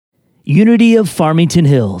Unity of Farmington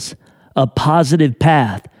Hills, a positive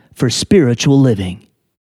path for spiritual living.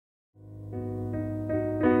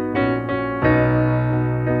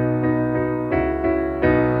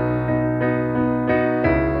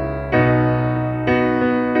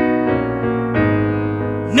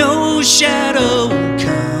 No shadow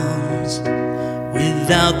comes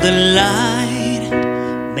without the light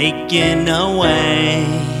making a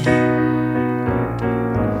way.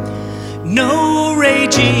 No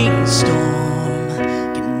raging storm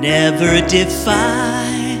can never defy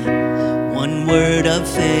one word of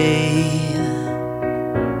faith.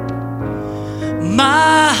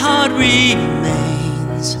 My heart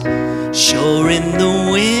remains sure in the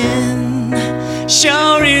wind,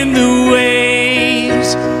 sure in the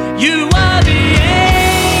waves. You are the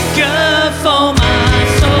anchor for my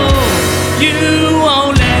soul. You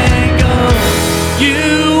won't let go.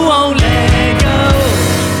 You won't let go.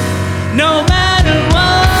 No matter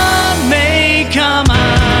what may come,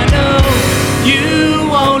 I know you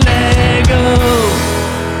won't let go.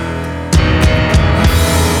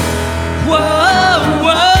 Whoa,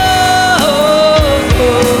 whoa,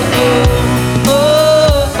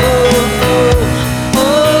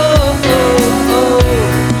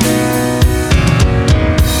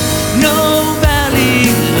 no valley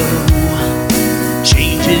low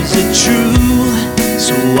changes it true,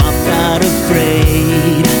 so I'm not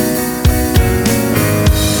afraid.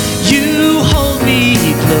 You hold me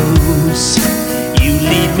close, you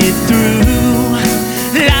lead me through,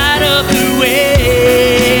 light up the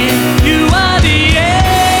way. You are the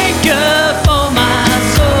anchor for my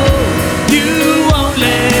soul. You won't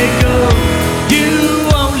let go. You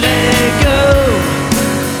won't let go.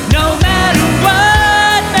 No matter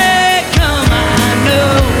what may come, I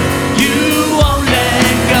know you won't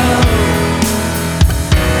let go.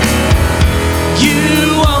 You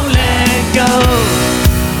won't let go.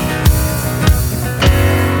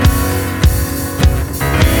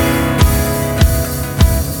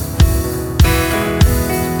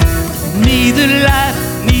 Neither life,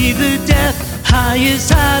 neither death,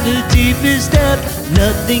 highest high, the deepest depth.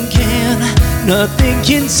 Nothing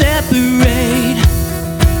can separate.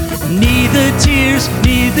 Neither tears,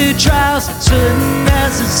 neither trials, certain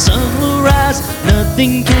as the sun will rise.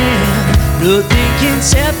 Nothing can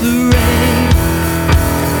separate.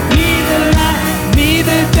 Neither life,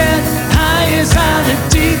 neither death, highest high, the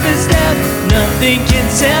deepest depth. Nothing can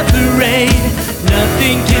separate.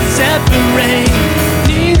 Nothing can separate.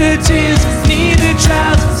 Neither tears, neither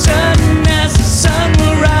trials, certain as the sun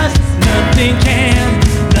will rise. Nothing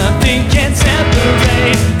can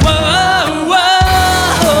separate. Whoa, whoa,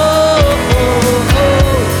 oh,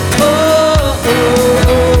 oh, oh,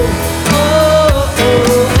 oh, oh,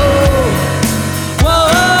 oh,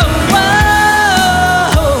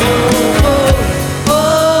 oh,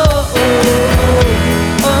 oh,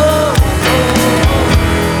 oh.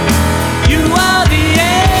 You are the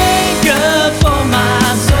anchor for my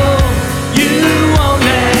soul. You won't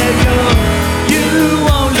let go. You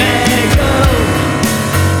won't let go.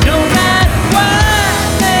 No matter what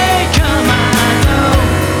may come, I know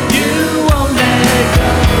you won't let go.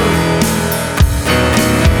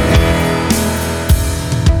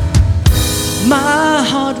 My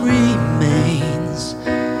heart remains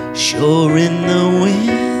sure in the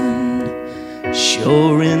wind,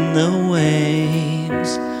 sure in the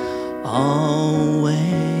waves, always.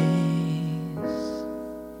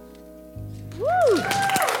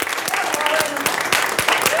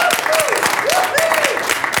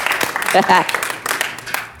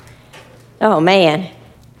 Oh, man.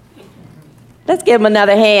 Let's give him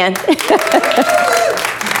another hand.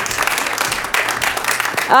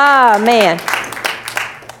 Oh, man.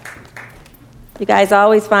 You guys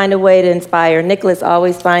always find a way to inspire. Nicholas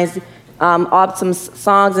always finds awesome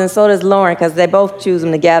songs, and so does Lauren, because they both choose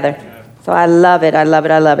them together. So I love it, I love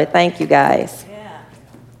it, I love it. Thank you, guys.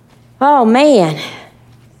 Oh, man.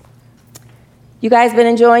 You guys been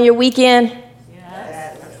enjoying your weekend?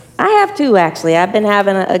 I have too, actually. I've been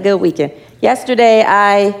having a good weekend. Yesterday,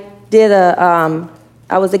 I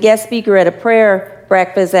was a guest speaker at a prayer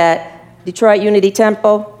breakfast at Detroit Unity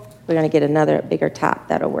Temple. We're going to get another bigger top.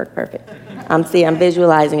 That'll work perfect. I'm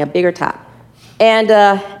visualizing a bigger top. And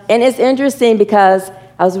it's interesting because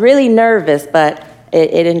I was really nervous, but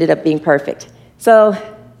it ended up being perfect. So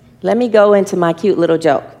let me go into my cute little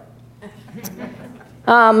joke.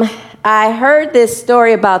 I heard this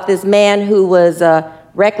story about this man who was a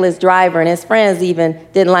reckless driver, and his friends even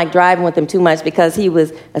didn't like driving with him too much because he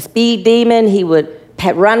was a speed demon. He would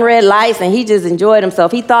run red lights, and he just enjoyed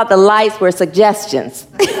himself. He thought the lights were suggestions.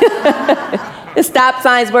 The stop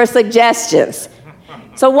signs were suggestions.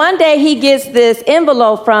 So one day he gets this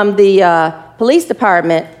envelope from the police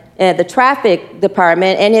department and the traffic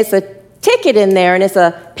department, and it's a ticket in there, and it's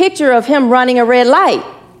a picture of him running a red light.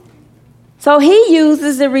 So he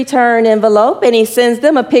uses the return envelope, and he sends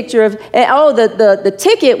them a picture of, the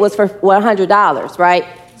ticket was for $100, right?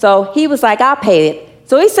 So he was like, I'll pay it.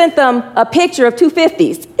 So he sent them a picture of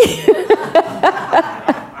 250s.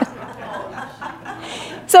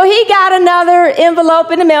 So he got another envelope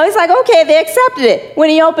in the mail. He's like, okay, they accepted it. When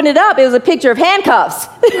he opened it up, it was a picture of handcuffs.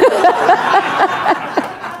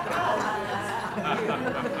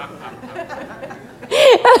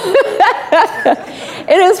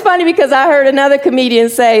 It is funny because I heard another comedian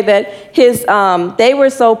say that they were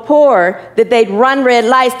so poor that they'd run red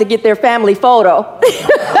lights to get their family photo.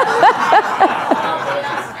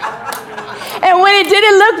 And when it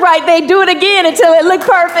didn't look right, they'd do it again until it looked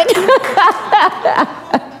perfect.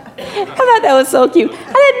 I thought that was so cute. I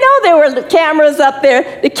didn't know there were cameras up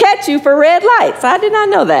there to catch you for red lights. I did not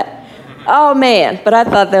know that. Oh, man. But I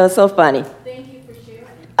thought that was so funny. Thank you for sharing.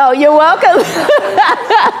 Oh, you're welcome. That's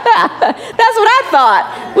what I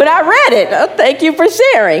thought when I read it. Oh, thank you for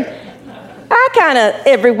sharing. I kind of,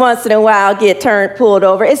 every once in a while, get pulled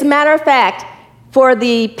over. As a matter of fact, for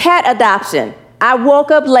the pet adoption, I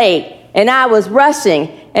woke up late. And I was rushing,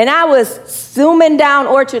 and I was zooming down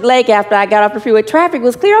Orchard Lake after I got off the freeway. Traffic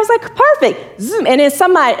was clear. I was like, perfect. Zoom. And then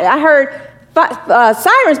I heard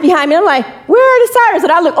sirens behind me. I'm like, where are the sirens?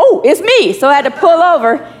 And I look, oh, it's me. So I had to pull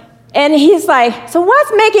over. And he's like, so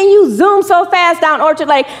what's making you zoom so fast down Orchard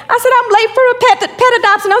Lake? I said, I'm late for a pet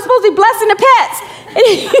adoption. I'm supposed to be blessing the pets. And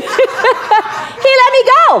he let me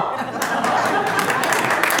go.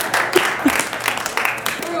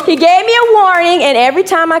 He gave me a warning, and every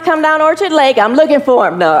time I come down Orchard Lake, I'm looking for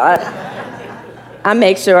him. No, I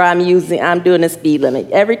make sure I'm doing the speed limit.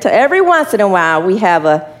 Every once in a while, we have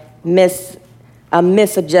a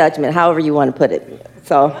misjudgment, however you want to put it.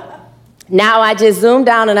 So now I just zoom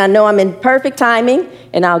down, and I know I'm in perfect timing,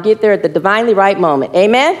 and I'll get there at the divinely right moment.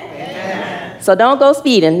 Amen? Amen. So don't go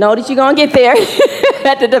speeding. Know that you're going to get there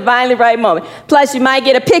at the divinely right moment. Plus, you might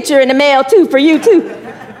get a picture in the mail, too, for you, too.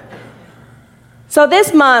 So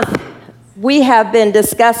this month, we have been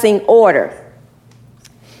discussing order.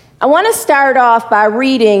 I want to start off by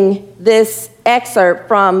reading this excerpt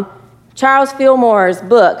from Charles Fillmore's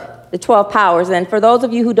book, The 12 Powers. And for those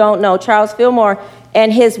of you who don't know, Charles Fillmore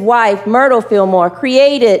and his wife, Myrtle Fillmore,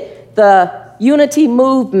 created the Unity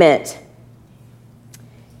movement.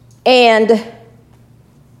 And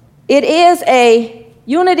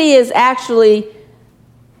Unity is actually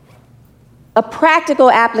a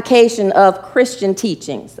practical application of Christian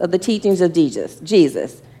teachings, of the teachings of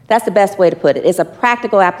Jesus. That's the best way to put it. It's a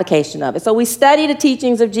practical application of it. So we study the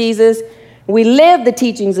teachings of Jesus, we live the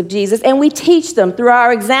teachings of Jesus, and we teach them through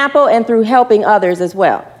our example and through helping others as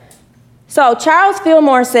well. So Charles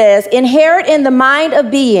Fillmore says, inherent in the mind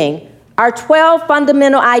of being are 12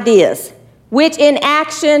 fundamental ideas, which in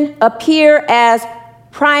action appear as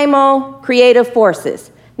primal creative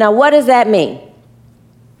forces. Now, what does that mean?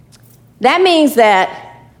 That means that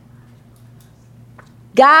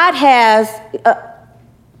God has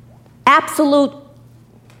absolute,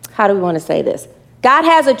 how do we want to say this? God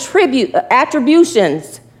has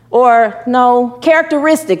attributions,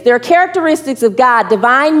 characteristics. There are characteristics of God,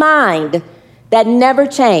 divine mind, that never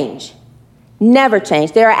change. Never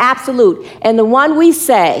change. They are absolute. And the one we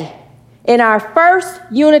say in our first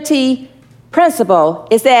unity principle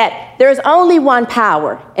is that there's only one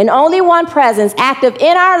power and only one presence active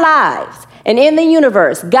in our lives and in the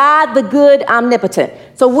universe, God the good, omnipotent.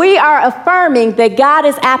 So we are affirming that God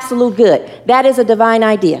is absolute good. That is a divine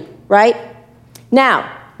idea, right?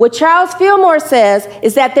 Now, what Charles Fillmore says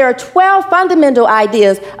is that there are 12 fundamental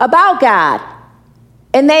ideas about God,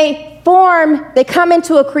 and they come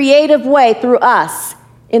into a creative way through us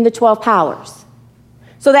in the 12 powers.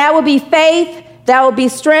 So that would be faith, that will be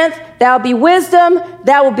strength, that will be wisdom,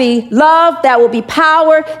 that will be love, that will be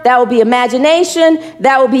power, that will be imagination,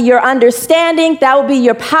 that will be your understanding, that will be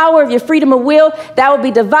your power of your freedom of will, that will be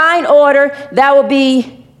divine order, that will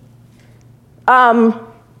be,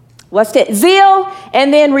 zeal,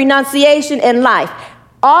 and then renunciation and life.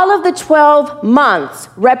 All of the 12 months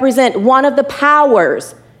represent one of the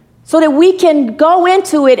powers so that we can go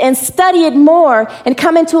into it and study it more and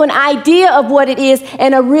come into an idea of what it is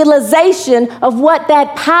and a realization of what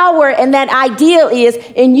that power and that ideal is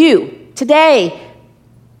in you. Today,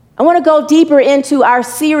 I want to go deeper into our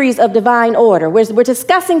series of divine order. We're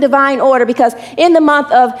discussing divine order because in the month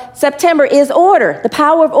of September is order. The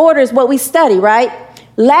power of order is what we study, right?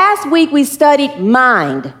 Last week we studied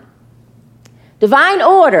mind. Divine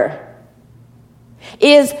order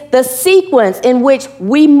is the sequence in which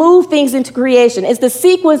we move things into creation. It's the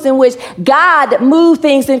sequence in which God moved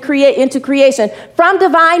things into creation. From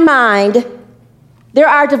divine mind, there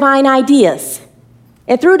are divine ideas.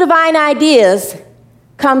 And through divine ideas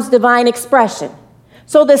comes divine expression.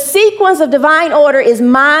 So the sequence of divine order is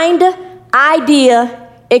mind, idea,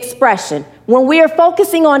 expression. When we are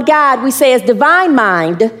focusing on God, we say it's divine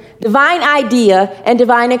mind, divine idea, and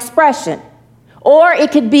divine expression. Or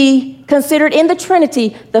it could be considered in the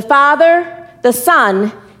Trinity, the Father, the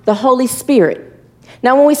Son, the Holy Spirit.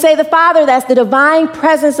 Now, when we say the Father, that's the divine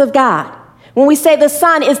presence of God. When we say the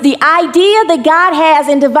Son, it's the idea that God has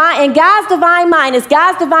in God's divine mind, is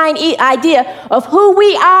God's divine idea of who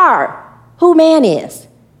we are, who man is.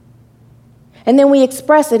 And then we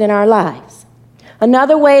express it in our lives.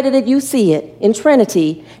 Another way that you see it in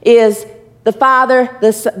Trinity is the Father,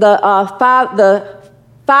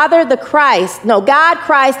 God,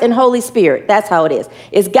 Christ, and Holy Spirit. That's how it is.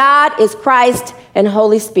 It's God, is Christ, and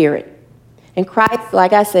Holy Spirit. And Christ,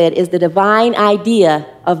 like I said, is the divine idea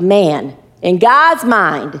of man in God's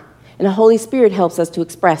mind, and the Holy Spirit helps us to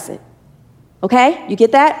express it. Okay? You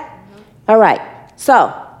get that? Mm-hmm. All right.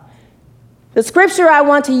 So, the scripture I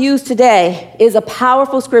want to use today is a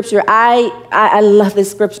powerful scripture. I love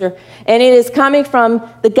this scripture, and it is coming from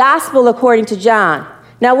the Gospel according to John.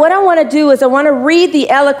 Now, what I want to do is I want to read the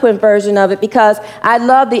eloquent version of it because I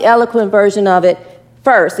love the eloquent version of it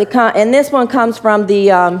first. And this one comes from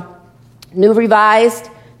the New Revised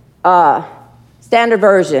Standard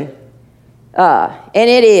Version. And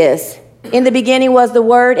it is, in the beginning was the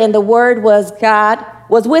Word, and the Word was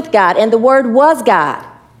with God, and the Word was God.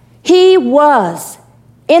 He was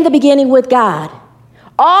in the beginning with God.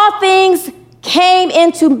 All things came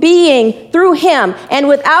into being through him, and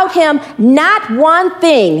without him, not one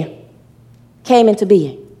thing came into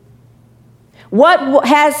being. What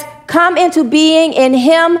has come into being in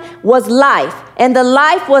him was life, and the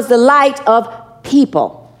life was the light of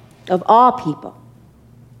people, of all people.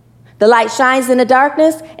 The light shines in the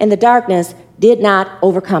darkness, and the darkness did not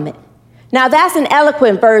overcome it. Now, that's an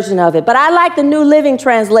eloquent version of it, but I like the New Living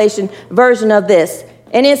Translation version of this.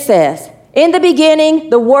 And it says, in the beginning,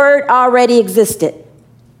 the Word already existed.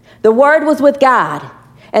 The Word was with God,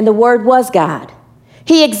 and the Word was God.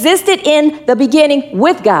 He existed in the beginning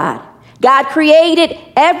with God. God created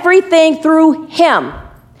everything through him,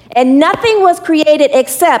 and nothing was created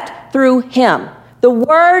except through him. The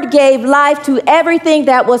Word gave life to everything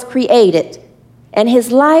that was created, and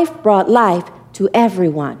his life brought life to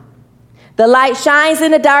everyone. The light shines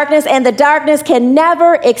in the darkness, and the darkness can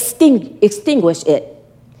never extinguish it.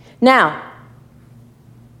 Now,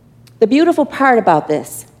 the beautiful part about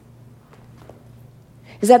this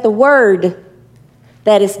is that the word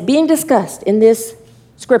that is being discussed in this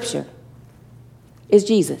scripture is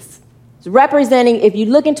Jesus. It's representing, if you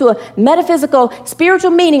look into a metaphysical,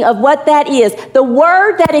 spiritual meaning of what that is, the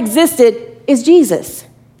word that existed is Jesus.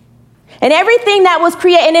 And everything that was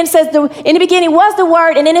created, and then it says, in the beginning was the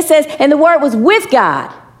Word, and then it says, and the Word was with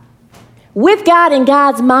God in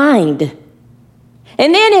God's mind.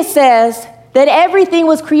 And then it says that everything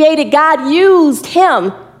was created, God used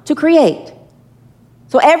him to create.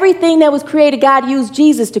 So everything that was created, God used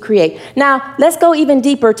Jesus to create. Now, let's go even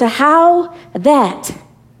deeper to how that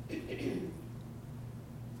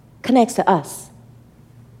connects to us.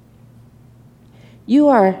 You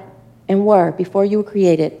are and were, before you were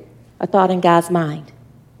created, a thought in God's mind.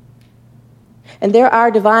 And there are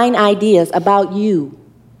divine ideas about you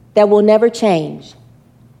that will never change,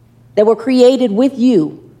 that were created with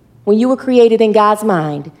you when you were created in God's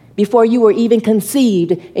mind before you were even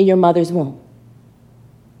conceived in your mother's womb.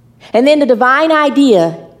 And then the divine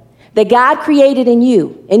idea that God created in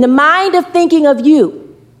you, in the mind of thinking of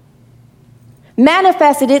you,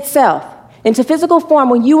 manifested itself into physical form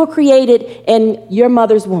when you were created in your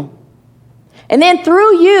mother's womb. And then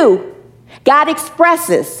through you, God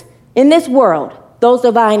expresses in this world those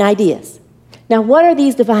divine ideas. Now, what are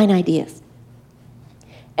these divine ideas?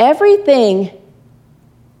 Everything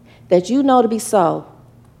that you know to be so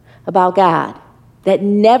about God that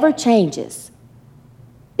never changes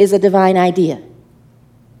is a divine idea.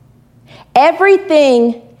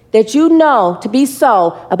 Everything that you know to be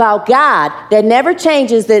so about God that never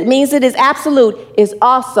changes, that means it is absolute, is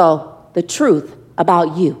also the truth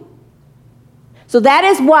about you. So that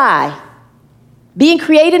is why, being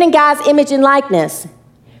created in God's image and likeness,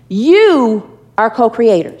 you are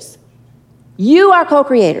co-creators. You are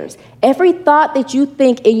co-creators. Every thought that you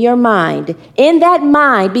think in your mind, in that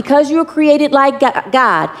mind, because you were created like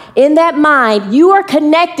God, in that mind, you are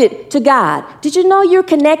connected to God. Did you know you're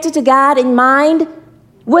connected to God in mind?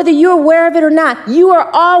 Whether you're aware of it or not, you are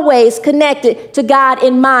always connected to God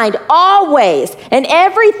in mind, always. And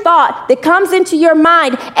every thought that comes into your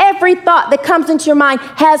mind, has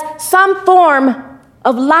some form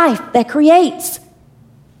of life that creates.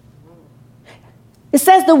 It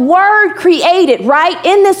says the word created, right?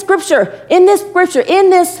 In this scripture, in this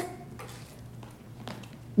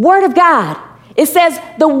word of God. It says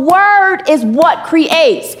the word is what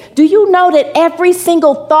creates. Do you know that every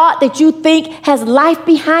single thought that you think has life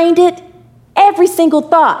behind it? Every single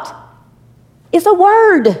thought is a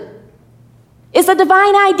word. It's a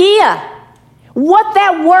divine idea. What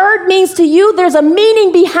that word means to you, there's a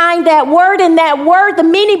meaning behind that word, and that word, the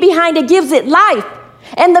meaning behind it gives it life.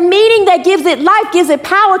 And the meaning that gives it life gives it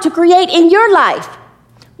power to create in your life.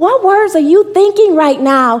 What words are you thinking right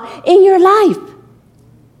now in your life?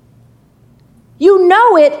 You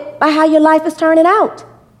know it by how your life is turning out.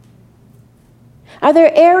 Are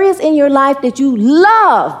there areas in your life that you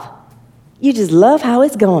love? You just love how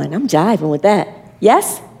it's going. I'm jiving with that.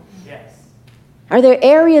 Yes? Yes. Are there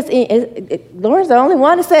areas Lauren's the only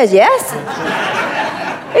one that says yes?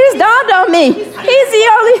 It just dawned on me. He's the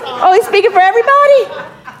only speaking for everybody?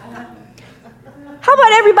 How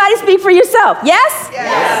about everybody speak for yourself? Yes?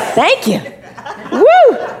 Yes. Thank you.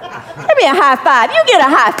 Woo! Give me a high five. You get a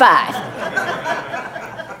high five.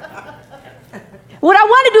 What I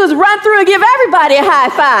want to do is run through and give everybody a high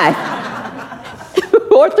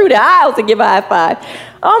five. Or through the aisles and give a high five.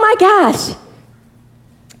 Oh my gosh.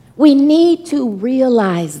 We need to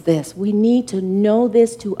realize this. We need to know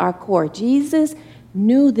this to our core. Jesus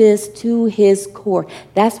knew this to his core.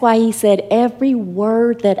 That's why he said, every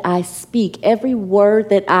word that I speak, every word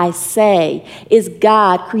that I say is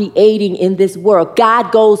God creating in this world.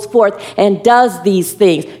 God goes forth and does these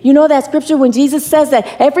things. You know that scripture when Jesus says that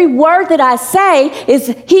every word that I say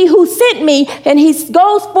is he who sent me, and he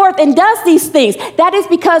goes forth and does these things. That is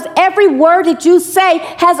because every word that you say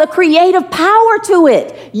has a creative power to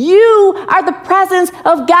it. You are the presence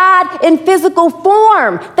of God in physical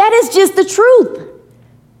form. That is just the truth.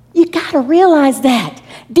 You got to realize that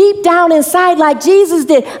deep down inside, like Jesus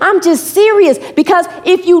did. I'm just serious, because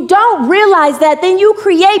if you don't realize that, then you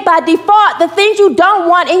create by default the things you don't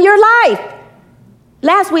want in your life.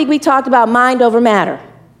 Last week, we talked about mind over matter.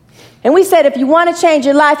 And we said if you want to change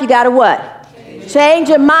your life, you got to what? Change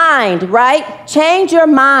your mind, right? Change your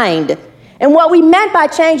mind. And what we meant by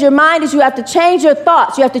change your mind is you have to change your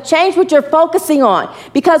thoughts. You have to change what you're focusing on.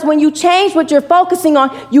 Because when you change what you're focusing on,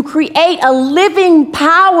 you create a living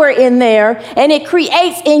power in there, and it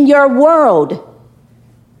creates in your world.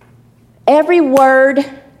 Every word,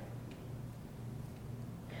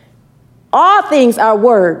 all things are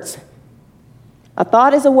words. A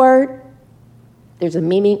thought is a word. There's a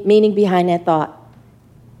meaning behind that thought.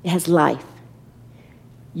 It has life.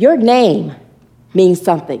 Your name means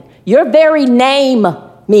something. Your very name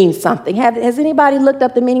means something. Has anybody looked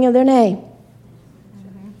up the meaning of their name?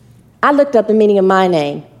 Mm-hmm. I looked up the meaning of my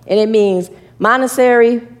name, and it means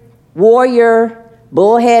monastery, warrior,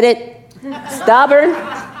 bullheaded, stubborn.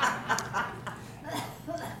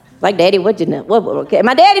 Like, Daddy, what'd you know? Okay.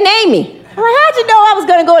 My daddy named me. I'm like, how'd you know I was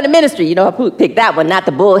going to go into ministry? You know, I picked that one, not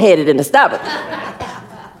the bullheaded and the stubborn.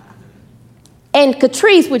 And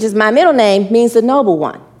Catrice, which is my middle name, means the noble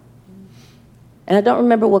one. And I don't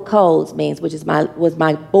remember what Coles means, which was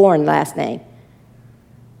my born last name.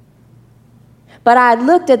 But I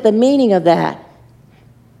looked at the meaning of that.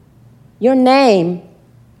 Your name,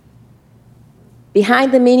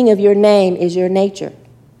 behind the meaning of your name is your nature.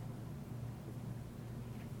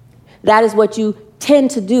 That is what you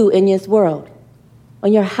tend to do in this world.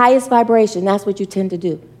 On your highest vibration, that's what you tend to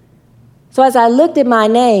do. So as I looked at my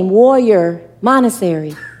name, warrior,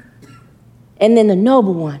 monastery, and then the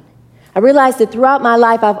noble one, I realized that throughout my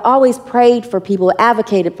life, I've always prayed for people,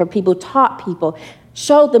 advocated for people, taught people,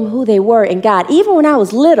 showed them who they were in God. Even when I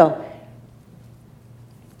was little,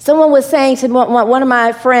 someone was saying to one of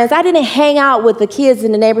my friends, I didn't hang out with the kids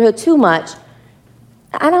in the neighborhood too much.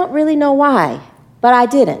 I don't really know why, but I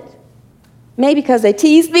didn't. Maybe because they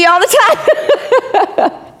teased me all the time.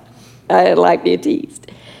 I didn't like being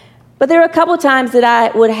teased. But there were a couple times that I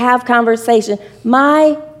would have conversation.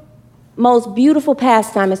 My most beautiful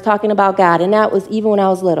pastime is talking about God, and that was even when I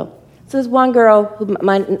was little. So this one girl,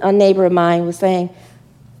 a neighbor of mine, was saying,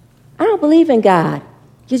 I don't believe in God,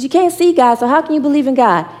 because you can't see God, so how can you believe in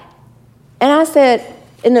God? And I said,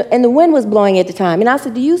 and the wind was blowing at the time, and I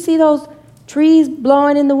said, do you see those trees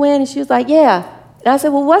blowing in the wind? And she was like, yeah. And I said,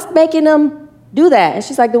 well, what's making them do that? And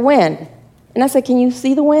she's like, the wind. And I said, can you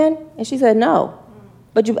see the wind? And she said, no.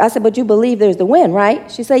 I said, but you believe there's the wind,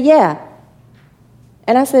 right? She said, yeah.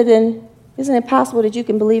 And I said, then isn't it possible that you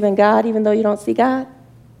can believe in God even though you don't see God?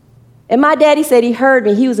 And my daddy said he heard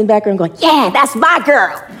me. He was in the background going, yeah, that's my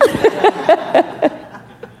girl.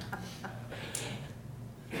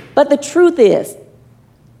 But the truth is,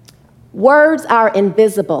 words are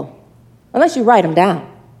invisible, unless you write them down.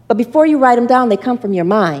 But before you write them down, they come from your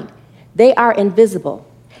mind. They are invisible.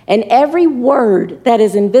 And every word that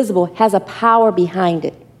is invisible has a power behind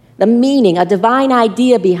it, the meaning, a divine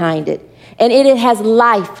idea behind it. And it has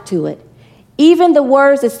life to it. Even the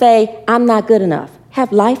words that say, I'm not good enough,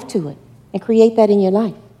 have life to it and create that in your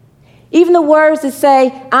life. Even the words that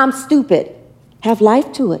say, I'm stupid, have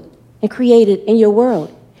life to it and create it in your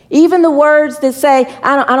world. Even the words that say,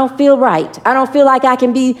 I don't feel right, I don't feel like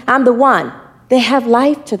I'm the one, they have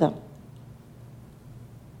life to them.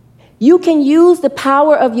 You can use the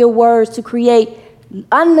power of your words to create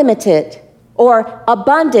unlimited or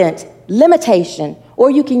abundant limitation, or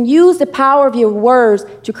you can use the power of your words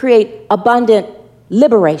to create abundant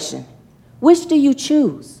liberation. Which do you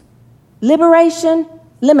choose? Liberation,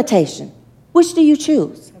 limitation. Which do you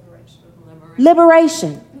choose?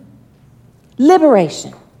 Liberation.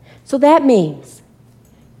 Liberation. So that means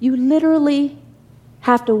you literally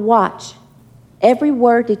have to watch every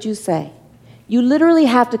word that you say. You literally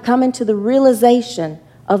have to come into the realization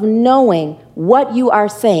of knowing what you are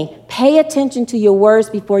saying. Pay attention to your words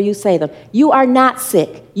before you say them. You are not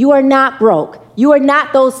sick. You are not broke. You are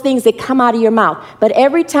not those things that come out of your mouth. But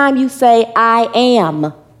every time you say, I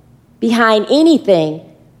am, behind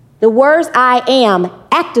anything, the words I am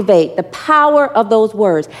activate the power of those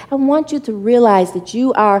words. I want you to realize that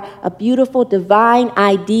you are a beautiful divine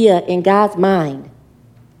idea in God's mind.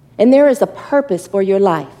 And there is a purpose for your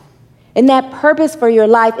life. And that purpose for your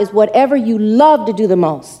life is whatever you love to do the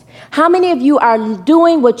most. How many of you are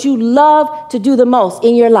doing what you love to do the most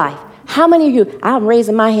in your life? How many of you? I'm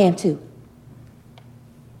raising my hand too.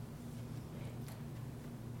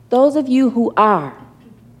 Those of you who are,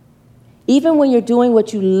 even when you're doing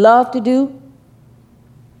what you love to do,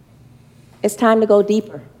 it's time to go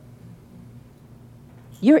deeper.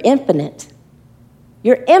 You're infinite.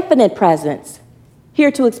 You're infinite presence,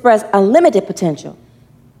 here to express unlimited potential.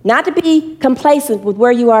 Not to be complacent with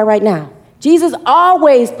where you are right now. Jesus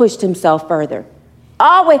always pushed himself further.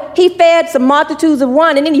 Always. He fed some multitudes of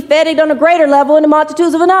one, and then he fed it on a greater level in the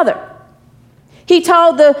multitudes of another. He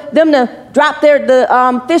told the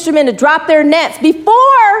fishermen to drop their nets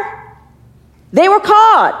before they were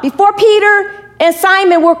caught. Before Peter and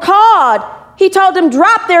Simon were caught, he told them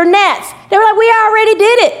drop their nets. They were like, we already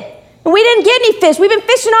did it. And we didn't get any fish. We've been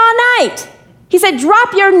fishing all night. He said,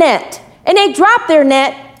 drop your net. And they dropped their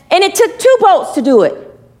net. And it took 2 boats to do it.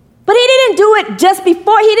 But he didn't do it just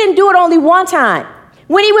before. He didn't do it only one time.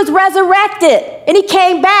 When he was resurrected and he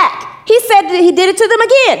came back, he said that he did it to them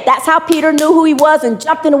again. That's how Peter knew who he was and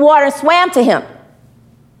jumped in the water and swam to him.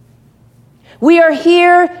 We are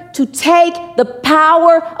here to take the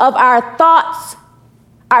power of our thoughts,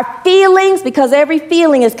 our feelings, because every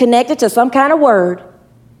feeling is connected to some kind of word.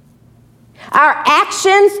 Our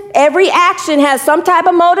actions, every action has some type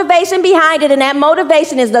of motivation behind it, and that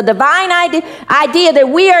motivation is the divine idea that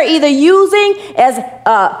we are either using as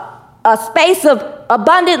a space of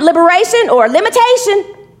abundant liberation or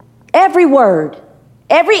limitation. Every word,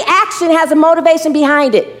 every action has a motivation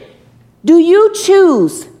behind it. Do you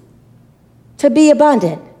choose to be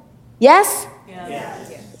abundant? Yes?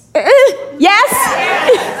 Yes? Yes?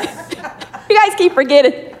 You guys keep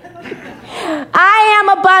forgetting. I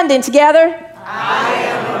am abundant together. I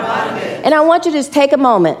am abundant. And I want you to just take a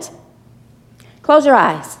moment. Close your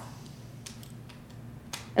eyes.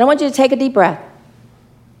 And I want you to take a deep breath.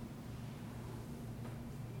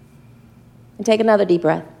 And take another deep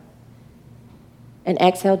breath. And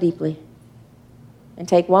exhale deeply. And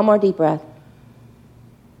take one more deep breath.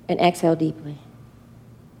 And exhale deeply.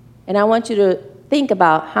 And I want you to think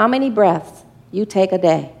about how many breaths you take a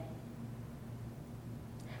day.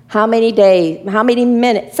 How many days, how many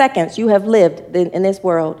minutes, seconds you have lived in this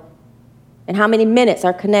world. And how many minutes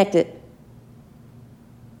are connected.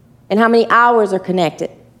 And how many hours are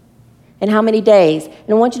connected. And how many days. And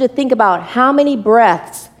I want you to think about how many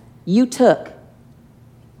breaths you took.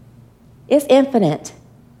 It's infinite.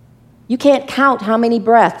 You can't count how many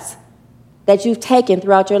breaths that you've taken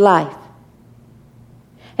throughout your life.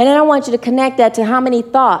 And then I want you to connect that to how many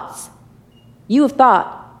thoughts you have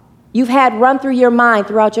thought. You've had run through your mind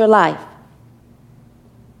throughout your life.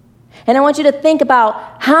 And I want you to think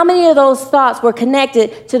about how many of those thoughts were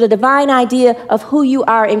connected to the divine idea of who you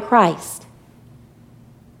are in Christ.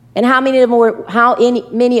 And how many of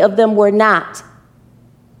them were not.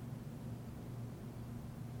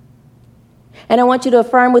 And I want you to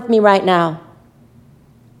affirm with me right now.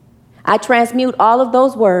 I transmute all of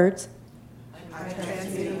those words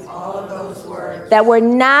that were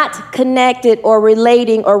not connected or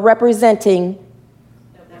relating or representing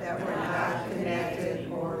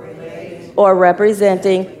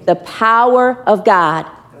the power of God.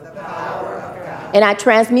 And I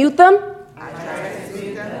transmute them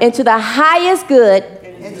into the highest good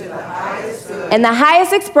and the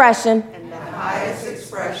highest expression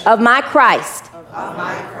of my Christ.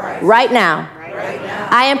 Right now.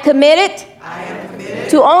 I am committed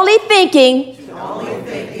to only thinking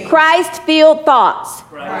Christ-filled thoughts.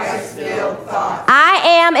 I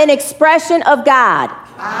am an expression of God.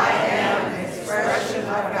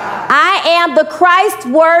 I am the Christ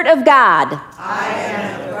Word of God.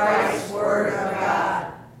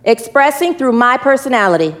 Expressing through my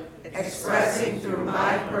personality.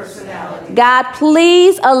 God,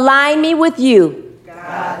 please align me with you.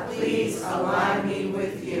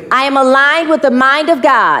 I am aligned with the mind of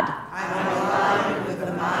God.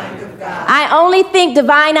 I only think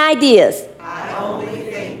divine ideas.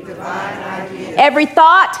 Every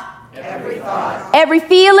thought, every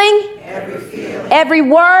feeling, every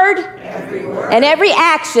word, and every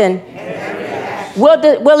action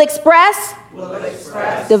will express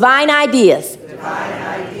divine ideas.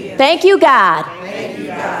 Thank you, God,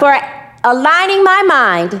 for aligning my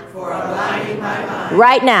mind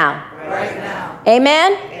right now.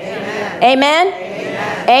 Amen? Amen?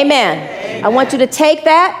 Amen. I want you to take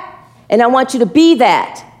that, and I want you to be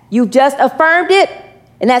that. You've just affirmed it,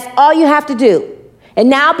 and that's all you have to do. And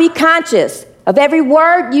now be conscious of every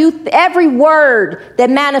word that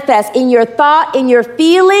manifests in your thought, in your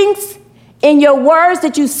feelings, in your words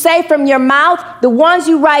that you say from your mouth, the ones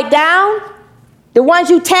you write down, the ones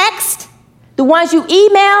you text, the ones you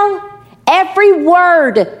email, every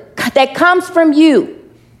word that comes from you.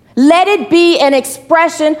 Let it be an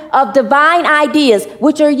expression of divine ideas,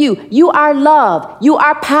 which are you. You are love. You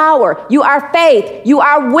are power. You are faith. You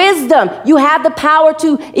are wisdom. You have the power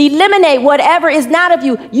to eliminate whatever is not of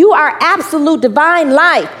you. You are absolute divine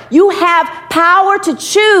life. You have power to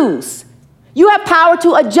choose. You have power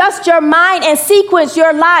to adjust your mind and sequence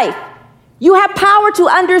your life. You have power to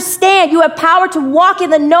understand. You have power to walk in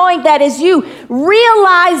the knowing that is you.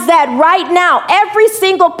 Realize that right now. Every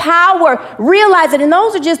single power, realize it. And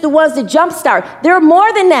those are just the ones that jumpstart. There are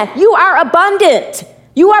more than that. You are abundant.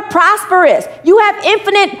 You are prosperous. You have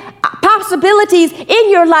infinite possibilities in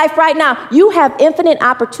your life right now. You have infinite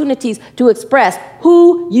opportunities to express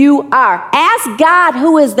who you are. Ask God,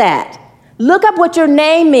 who is that? Look up what your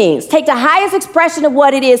name means. Take the highest expression of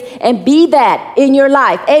what it is and be that in your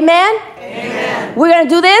life. Amen? Amen. We're going to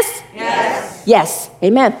do this? Yes. Yes.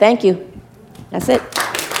 Amen. Thank you. That's it.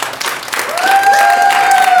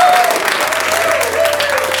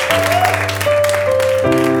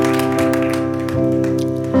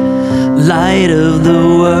 Light of the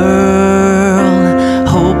world,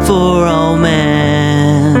 hope for all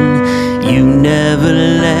men. You never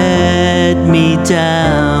let me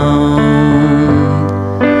down.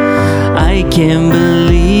 I can't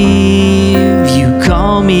believe you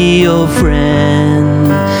call me your friend.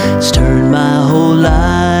 It's turned my whole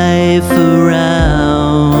life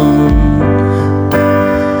around.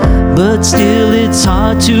 But still it's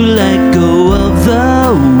hard to let go of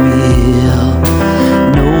the wheel.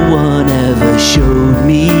 No one ever showed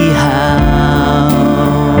me how.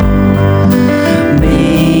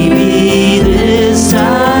 Maybe this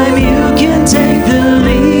time you can take the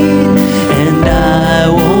lead, and I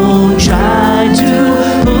won't try to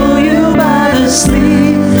pull you by the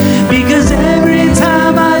sleeve, because every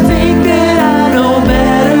time I think that I know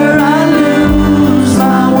better, I lose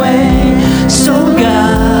my way. So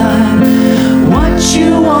God, what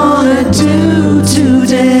you wanna do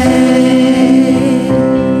today?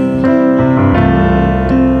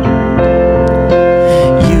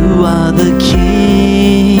 You are the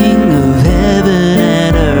King of heaven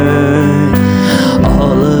and earth.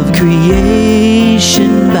 All of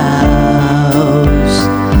creation bows.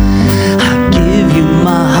 I give you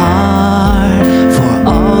my heart for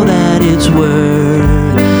all that it's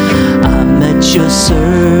worth. I'm at your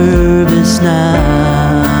service now.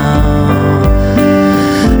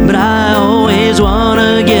 But I always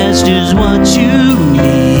wanna guess just what you